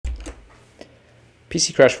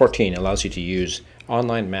PC Crash 14 allows you to use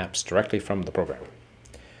online maps directly from the program.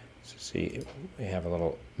 So see, we have a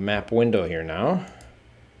little map window here now,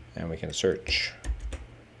 and we can search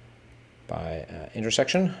by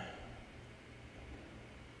intersection.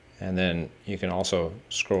 And then you can also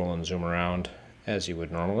scroll and zoom around as you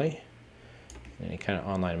would normally in any kind of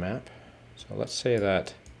online map. So let's say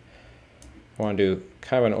that I want to do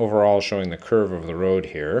kind of an overall showing the curve of the road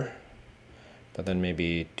here, but then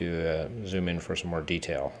maybe do a zoom in for some more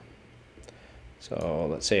detail. So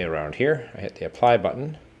let's say around here, I hit the apply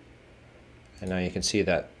button, and now you can see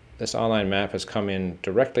that this online map has come in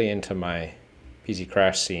directly into my PC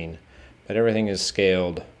Crash scene, but everything is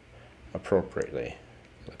scaled appropriately.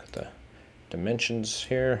 Look at the dimensions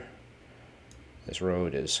here. This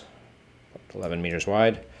road is 11 meters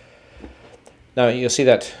wide. Now you'll see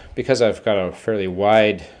that because I've got a fairly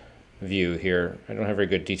wide view here, I don't have very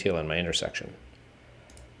good detail in my intersection.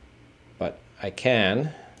 But I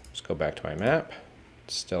can just go back to my map.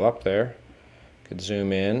 It's still up there. Could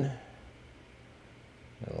zoom in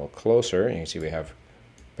a little closer. You can see we have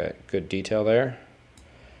good detail there.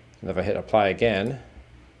 And if I hit apply again,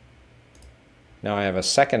 now I have a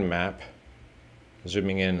second map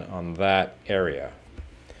zooming in on that area.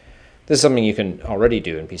 This is something you can already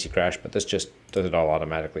do in PC Crash, but this just does it all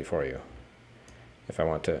automatically for you. If I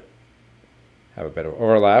want to have a bit of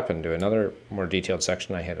overlap and do another more detailed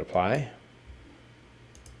section, I hit apply.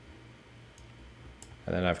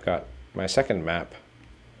 And then I've got my second map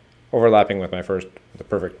overlapping with my first, the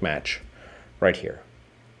perfect match right here.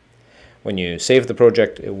 When you save the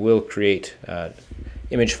project, it will create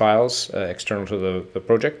image files external to the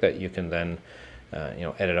project that you can then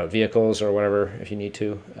edit out vehicles or whatever if you need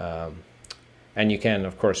to. And you can,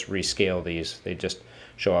 of course, rescale these. They just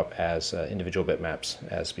show up as individual bitmaps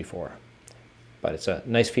as before. But it's a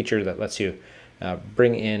nice feature that lets you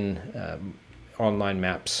bring in online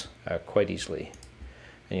maps quite easily.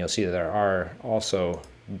 And you'll see that there are also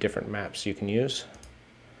different maps you can use.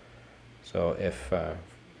 So if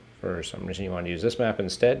for some reason you want to use this map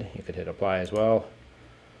instead, you could hit apply as well.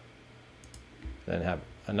 Then have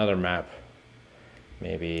another map.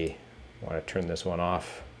 Maybe want to turn this one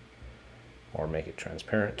off or make it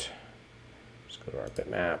transparent. Just go to our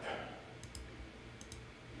bitmap,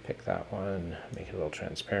 pick that one, make it a little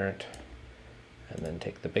transparent, and then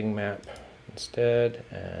take the big map instead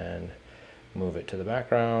and move it to the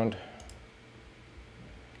background.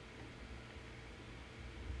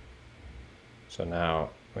 So now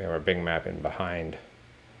we have our big map in behind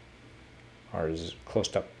our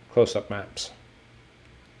close-up maps.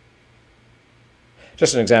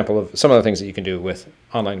 Just an example of some of the things that you can do with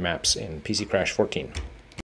online maps in PC Crash 14.